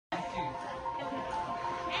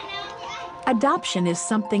Adoption is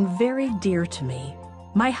something very dear to me.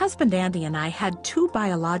 My husband Andy and I had 2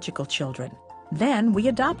 biological children. Then we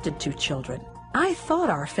adopted 2 children. I thought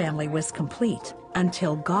our family was complete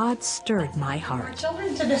until God stirred my heart.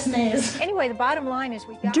 Children to this maze. Anyway, the bottom line is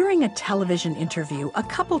During a television interview, a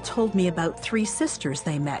couple told me about 3 sisters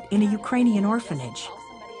they met in a Ukrainian orphanage.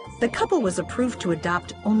 The couple was approved to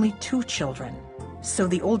adopt only 2 children. So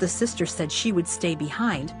the oldest sister said she would stay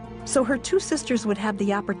behind, so her 2 sisters would have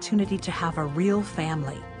the opportunity to have a real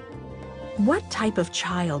family. What type of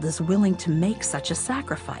child is willing to make such a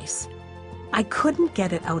sacrifice? I couldn't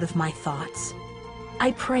get it out of my thoughts.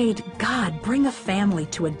 I prayed, God, bring a family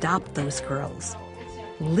to adopt those girls.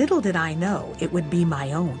 Little did I know it would be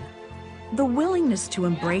my own. The willingness to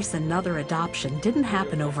embrace another adoption didn't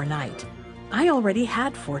happen overnight. I already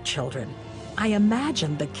had 4 children. I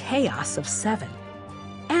imagined the chaos of 7.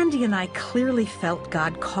 Andy and I clearly felt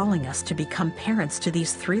God calling us to become parents to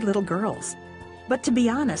these 3 little girls. But to be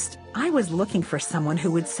honest, I was looking for someone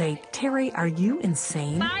who would say, Terry, are you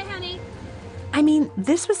insane? Bye, honey. I mean,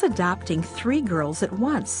 this was adopting 3 girls at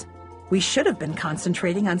once. We should have been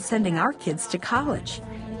concentrating on sending our kids to college.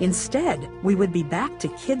 Instead, we would be back to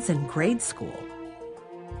kids in grade school.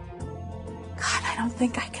 God, I don't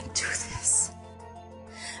think I can do this.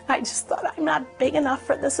 I just thought I'm not big enough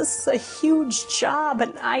for this. This is a huge job,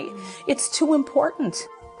 and it's too important.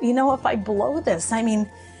 You know, if I blow this, I mean,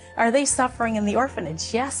 are they suffering in the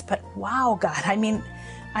orphanage? Yes, but wow, God, I mean,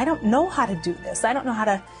 I don't know how to do this. I don't know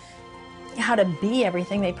how to be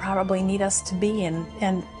everything they probably need us to be,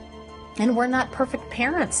 and we're not perfect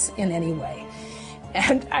parents in any way.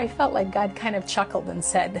 And I felt like God kind of chuckled and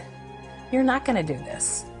said, you're not going to do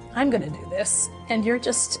this. I'm going to do this, and you're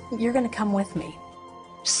going to come with me.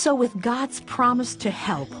 So with God's promise to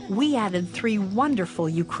help, we added 3 wonderful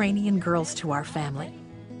Ukrainian girls to our family.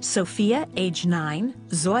 Sophia, age 9,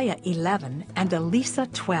 Zoya, 11, and Elisa,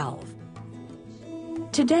 12.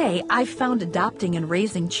 Today, I've found adopting and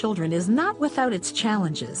raising children is not without its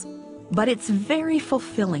challenges, but it's very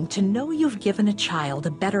fulfilling to know you've given a child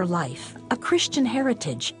a better life, a Christian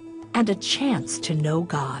heritage, and a chance to know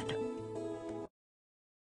God.